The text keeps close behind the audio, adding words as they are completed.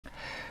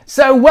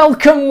So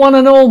welcome one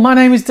and all, my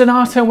name is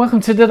Donato and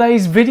welcome to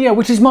today's video,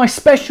 which is my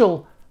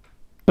special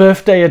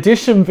birthday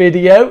edition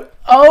video.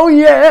 Oh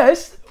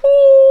yes!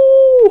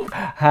 Ooh.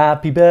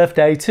 Happy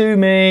birthday to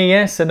me,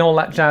 yes, and all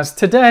that jazz.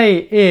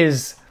 Today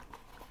is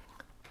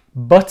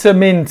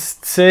buttermint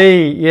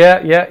tea.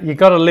 Yeah, you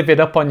got to live it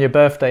up on your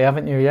birthday,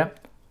 haven't you? Yeah.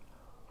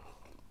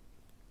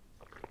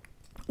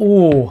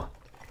 Ooh.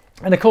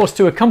 And of course,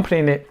 to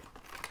accompany it,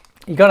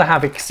 you got to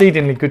have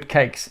exceedingly good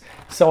cakes.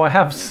 So I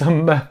have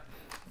some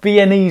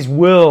Viennese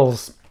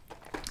whirls.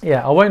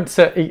 Yeah, I won't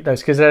eat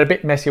those because they're a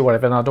bit messy or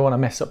whatever, and I don't want to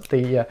mess up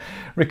the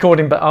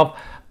recording, but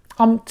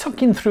I'm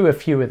tucking through a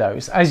few of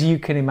those, as you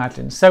can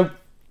imagine. So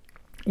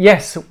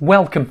yes,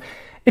 welcome.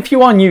 If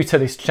you are new to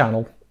this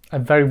channel, a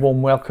very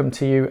warm welcome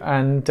to you.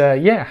 And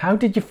yeah, how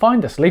did you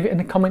find us? Leave it in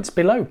the comments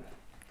below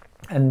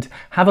and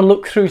have a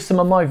look through some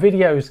of my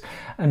videos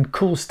and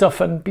cool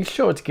stuff, and be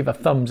sure to give a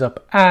thumbs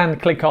up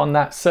and click on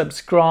that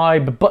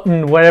subscribe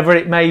button wherever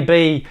it may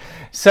be.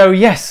 So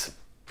yes,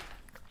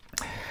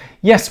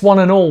 one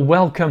and all,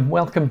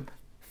 welcome.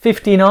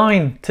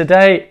 59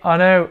 today. I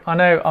know,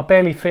 I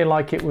barely feel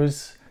like it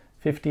was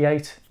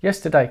 58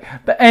 yesterday,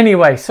 but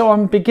anyway, so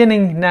I'm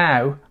beginning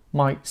now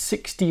my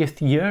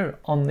 60th year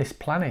on this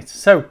planet.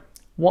 So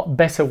what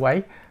better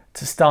way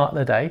to start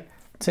the day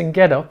than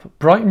get up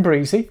bright and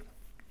breezy,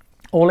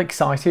 all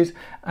excited,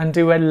 and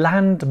do a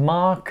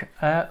landmark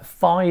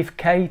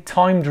 5k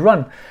timed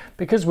run,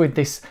 because with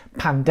this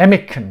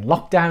pandemic and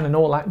lockdown and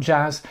all that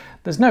jazz,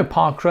 there's no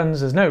park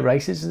runs, there's no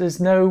races, there's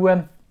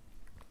no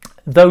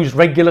those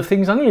regular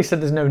things. I nearly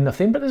said there's no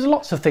nothing, but there's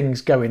lots of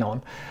things going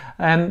on,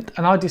 and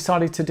I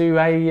decided to do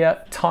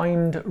a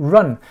timed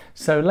run.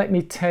 So let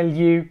me tell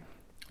you,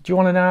 do you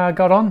want to know how I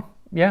got on?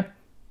 Yeah,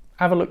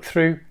 have a look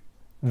through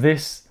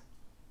this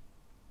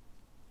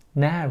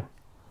now.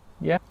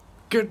 Yeah.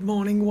 Good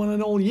morning one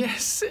and all.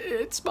 Yes,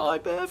 it's my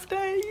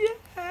birthday.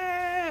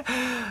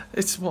 Yeah.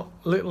 It's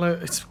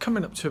it's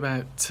coming up to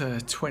about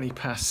 20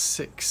 past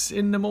 6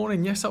 in the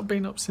morning. Yes, I've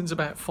been up since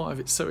about 5.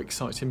 It's so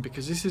exciting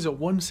because this is a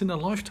once in a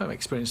lifetime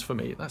experience for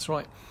me. That's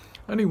right.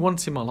 Only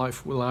once in my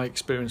life will I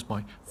experience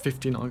my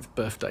 59th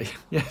birthday.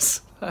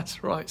 Yes,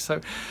 that's right.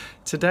 So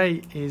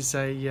today is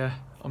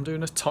I'm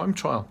doing a time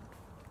trial,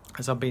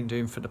 as I've been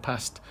doing for the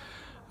past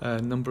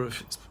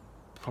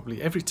probably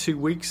every 2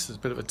 weeks. There's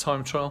a bit of a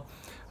time trial.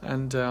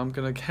 And I'm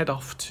going to head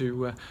off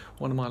to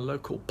one of my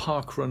local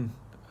park run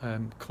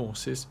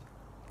courses,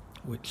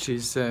 which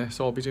is, so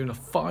I'll be doing a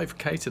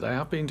 5k today.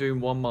 I've been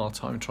doing 1 mile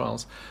time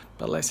trials,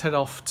 but let's head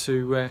off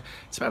to,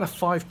 it's about a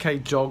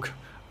 5k jog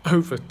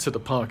over to the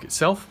park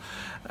itself,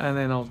 and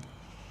then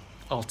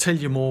I'll tell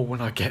you more when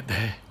I get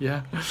there.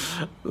 Yeah,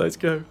 let's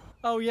go.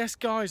 Oh yes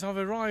guys, I've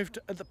arrived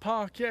at the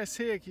park. Yes,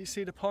 here you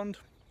see the pond.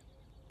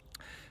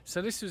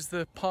 So this was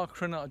the park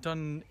run that I've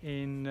done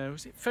in,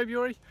 was it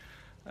February?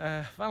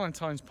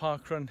 Valentine's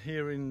park run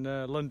here in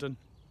London.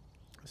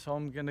 So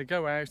I'm going to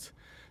go out,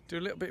 do a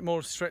little bit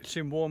more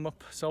stretching, warm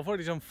up. So I've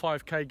already done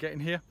 5k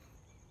getting here,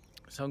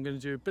 so I'm going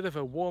to do a bit of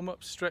a warm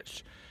up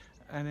stretch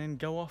and then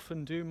go off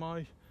and do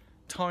my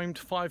timed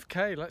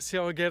 5k. Let's see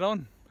how I get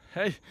on.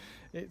 Hey,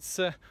 it's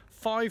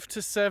 5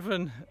 to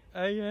 7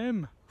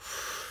 a.m.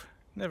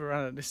 Never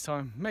ran at this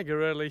time, mega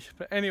early,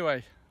 but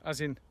anyway, as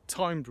in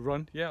timed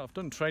run. Yeah, I've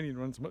done training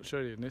runs much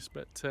earlier than this,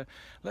 but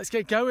let's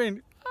get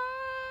going.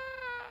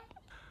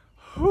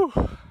 Whew.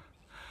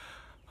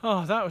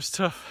 Oh, that was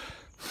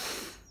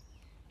tough.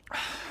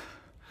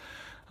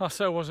 I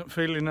so wasn't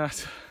feeling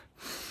that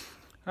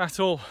at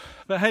all,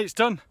 but hey, it's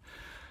done.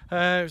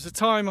 It was a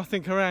time, I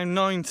think, around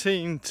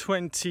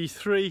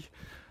 19:23.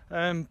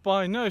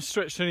 By no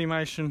stretch of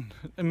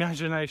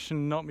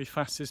imagination, not me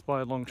fastest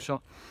by a long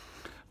shot.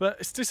 But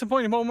it's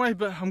disappointing one way,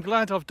 but I'm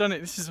glad I've done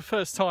it. This is the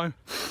first time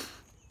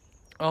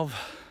I've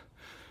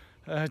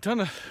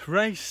done a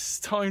race,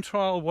 time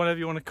trial, whatever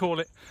you want to call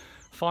it,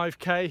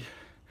 5k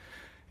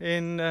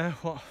in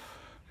what,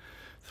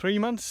 3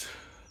 months,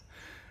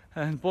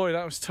 and boy,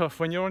 that was tough.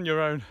 When you're on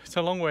your own, it's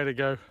a long way to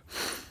go,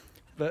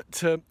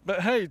 but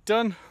hey,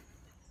 done.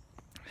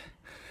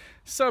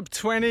 Sub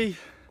 20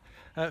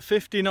 at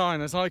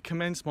 59 as I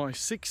commence my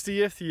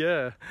 60th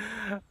year.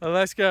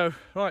 Let's go.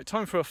 Right,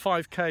 time for a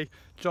 5k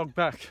jog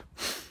back.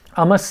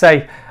 I must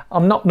say,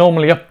 I'm not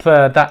normally up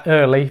that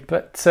early,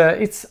 but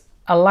it's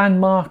a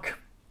landmark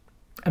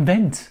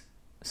event.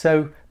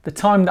 So the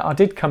time that I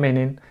did come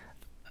in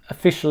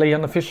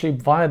unofficially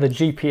via the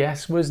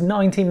GPS was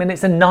 19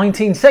 minutes and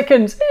 19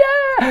 seconds.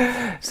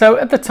 Yeah! So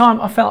at the time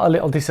I felt a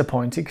little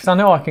disappointed because I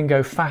know I can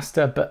go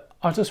faster, but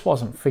I just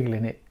wasn't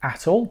feeling it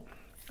at all.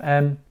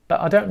 But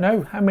I don't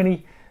know how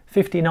many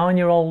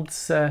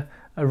 59-year-olds are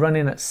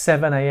running at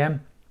 7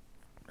 a.m.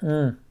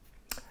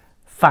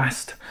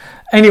 Fast.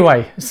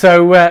 Anyway,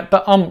 so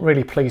but I'm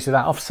really pleased with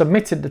that. I've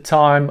submitted the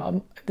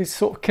time. This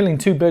sort of killing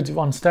 2 birds with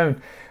 1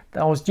 stone.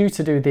 I was due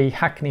to do the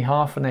Hackney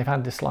Half, and they've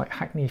had this like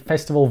Hackney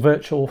Festival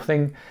virtual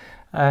thing,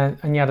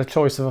 and you had a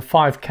choice of a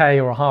 5k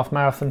or a half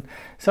marathon.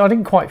 So I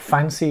didn't quite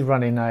fancy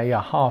running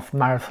a half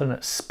marathon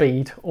at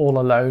speed all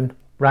alone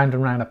round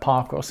and round a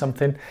park or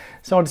something.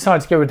 So I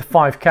decided to go with the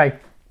 5k.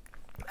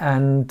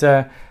 and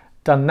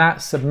done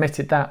that,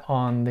 submitted that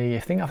on the, I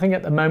think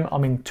at the moment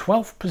I'm in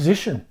 12th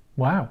position.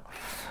 Wow,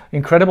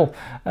 incredible.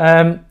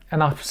 And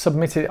I've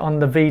submitted it on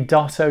the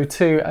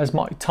V.02 as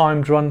my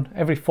timed run.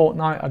 Every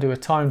fortnight I do a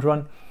timed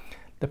run.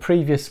 The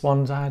previous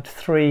ones I had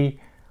 3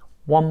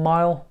 1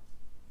 mile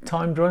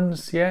timed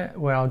runs, yeah,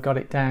 where I got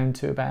it down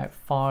to about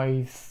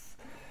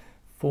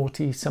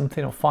 5:40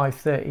 something or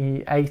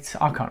 5:38,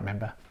 I can't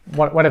remember,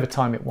 whatever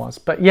time it was.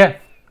 But yeah,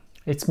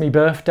 it's my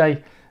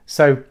birthday,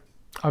 so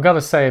I've got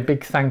to say a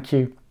big thank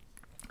you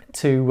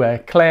to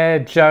Claire,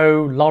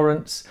 Joe,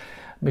 Lawrence,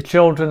 my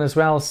children as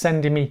well,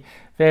 sending me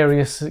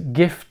various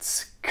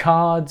gifts,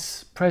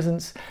 cards,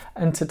 presents,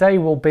 and today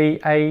will be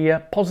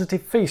a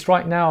positive feast.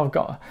 Right now I've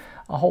got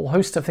a whole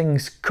host of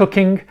things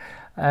cooking,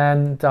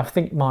 and I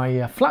think my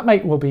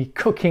flatmate will be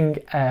cooking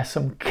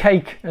some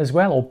cake as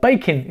well, or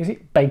baking. Is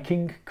it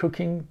baking,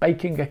 cooking,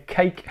 baking a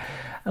cake?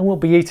 And we'll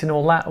be eating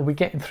all that. We'll be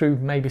getting through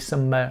maybe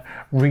some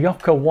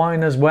Rioja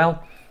wine as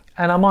well.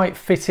 And I might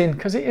fit in,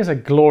 because it is a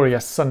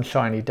glorious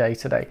sunshiny day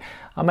today,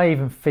 I may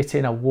even fit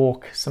in a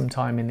walk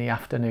sometime in the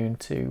afternoon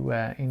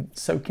to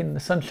soak in the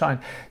sunshine.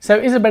 So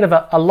it is a bit of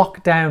a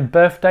lockdown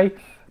birthday.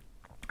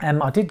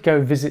 I did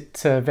go visit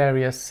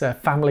various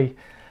family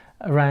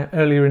around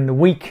earlier in the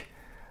week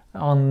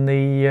on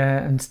the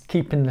and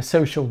keeping the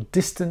social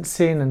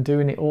distancing and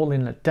doing it all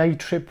in a day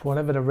trip,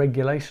 whatever the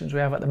regulations we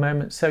have at the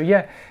moment. So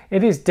yeah,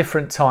 it is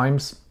different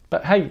times,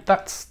 but hey,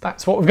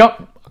 that's what we've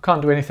got. I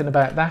can't do anything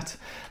about that,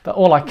 but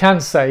all I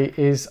can say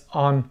is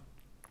I'm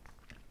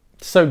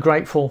so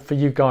grateful for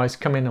you guys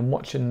coming and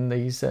watching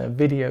these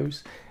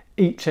videos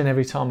each and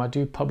every time I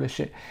do publish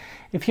it.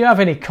 If you have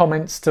any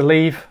comments to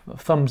leave, a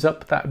thumbs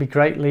up, that'd be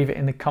great. Leave it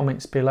in the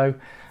comments below,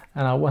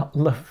 and I would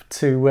love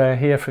to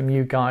hear from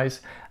you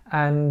guys.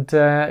 And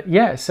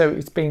yeah, so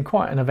it's been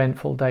quite an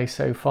eventful day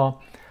so far.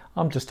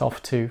 I'm just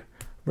off to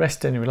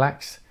rest and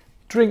relax,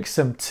 drink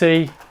some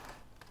tea,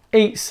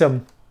 eat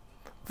some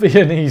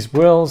Viennese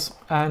whirls,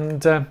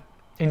 and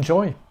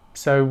enjoy.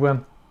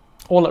 So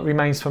all that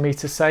remains for me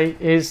to say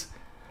is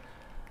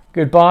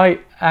goodbye,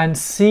 and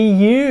see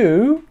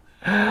you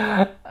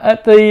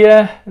at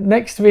the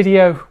next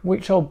video,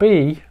 which will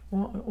be,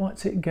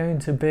 what's it going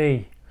to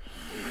be?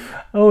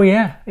 Oh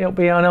yeah, it'll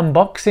be an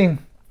unboxing,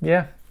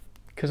 yeah,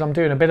 because I'm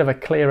doing a bit of a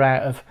clear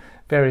out of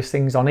various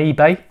things on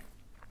eBay,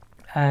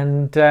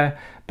 and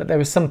but there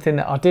was something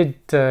that I did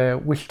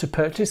wish to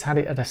purchase, had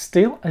it at a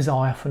steal, as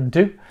I often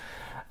do.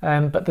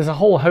 But there's a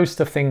whole host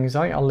of things.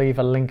 I'll leave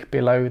a link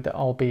below that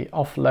I'll be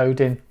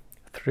offloading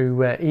through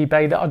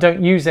eBay that I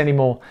don't use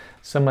anymore.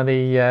 Some of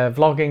the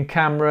vlogging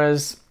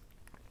cameras,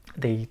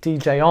 the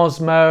DJ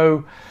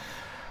Osmo,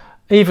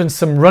 even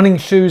some running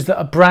shoes that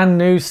are brand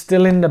new,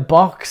 still in the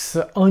box,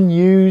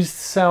 unused.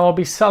 So I'll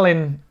be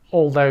selling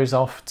all those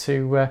off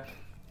to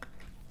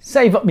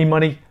save up my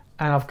money.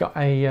 And I've got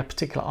a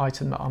particular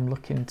item that I'm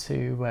looking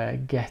to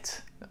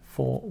get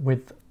for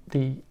with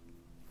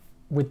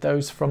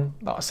those from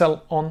that I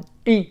sell on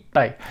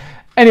eBay.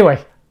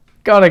 Anyway,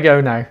 gotta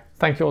go now.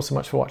 Thank you all so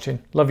much for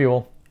watching. Love you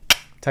all.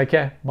 Take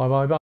care. Bye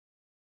bye bye.